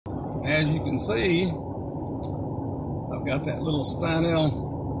As you can see, I've got that little Steinel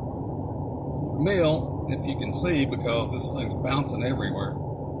mill, if you can see, because this thing's bouncing everywhere.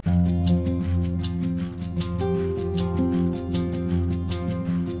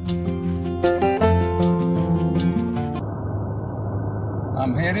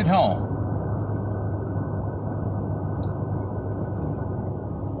 I'm headed home.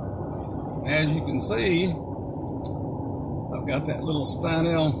 As you can see, I've got that little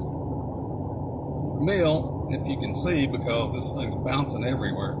Steinel mill, if you can see, because this thing's bouncing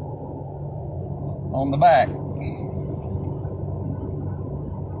everywhere on the back.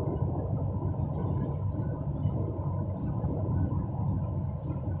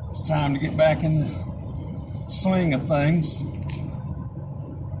 It's time to get back in the swing of things.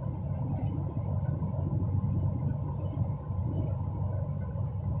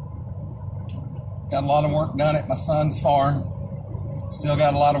 Got a lot of work done at my son's farm. Still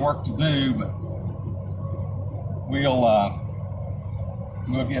got a lot of work to do, but we'll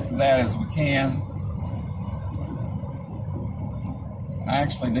get to that as we can. I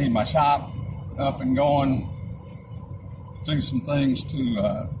actually need my shop up and going, do some things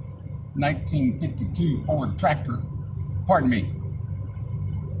to 1952 Ford tractor. Pardon me.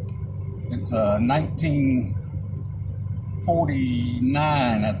 It's a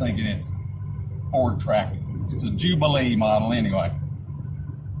 1949, I think it is, Ford tractor. It's a Jubilee model anyway.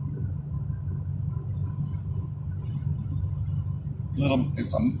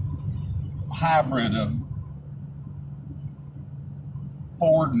 It's a hybrid of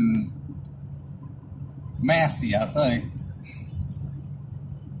Ford and Massey, I think.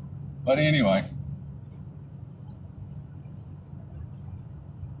 But anyway,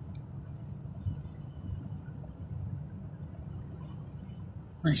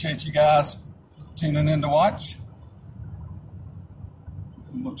 appreciate you guys tuning in to watch.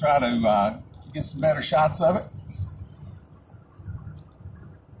 We'll try to get some better shots of it,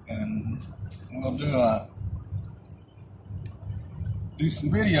 and we'll do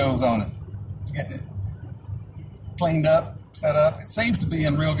some videos on it, getting it cleaned up, set up. It seems to be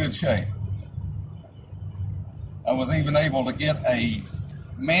in real good shape. I was even able to get a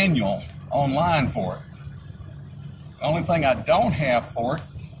manual online for it. The only thing I don't have for it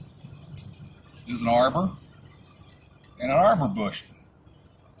is an arbor and an arbor bush.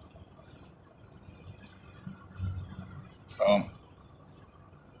 So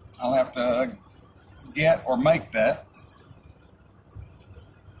I'll have to get or make that.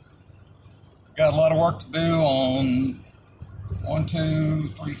 Got a lot of work to do on 1, 2,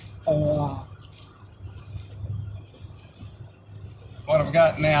 3, 4. What I've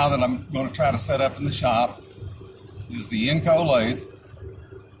got now that I'm going to try to set up in the shop is the Inco lathe.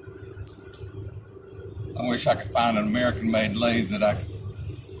 I wish I could find an American-made lathe that I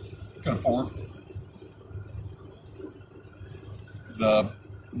could afford. The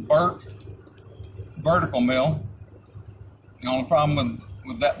Burt vertical mill. The only problem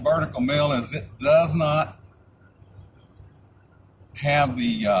with that vertical mill is it does not have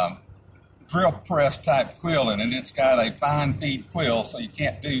the drill press type quill in it. It's got a fine feed quill, so you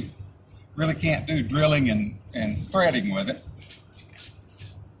really can't do drilling and threading with it.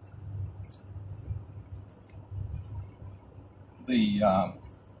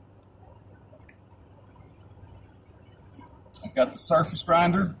 I've got the surface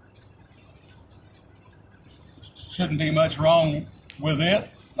grinder. Shouldn't be much wrong with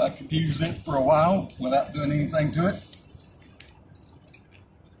it. I could use it for a while without doing anything to it.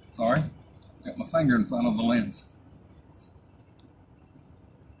 Sorry, got my finger in front of the lens.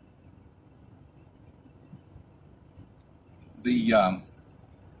 The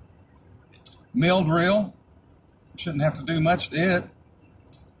mill drill, shouldn't have to do much to it.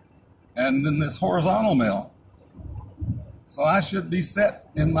 And then this horizontal mill. So I should be set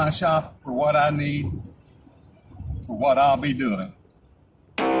in my shop for what I need, for what I'll be doing.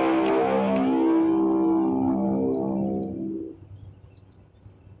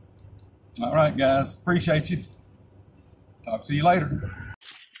 All right, guys, appreciate you. Talk to you later.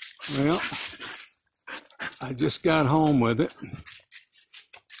 Well, I just got home with it.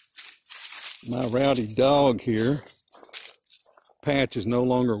 My rowdy dog here, Patch, is no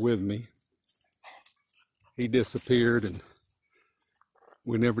longer with me. He disappeared, and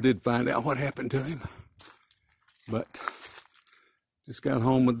we never did find out what happened to him. But just got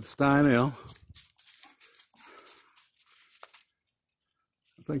home with the Steinel.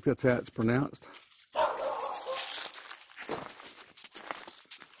 I think that's how it's pronounced.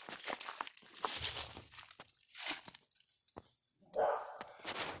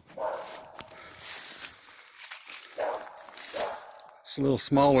 a little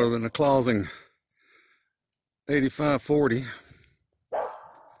smaller than a closing 8540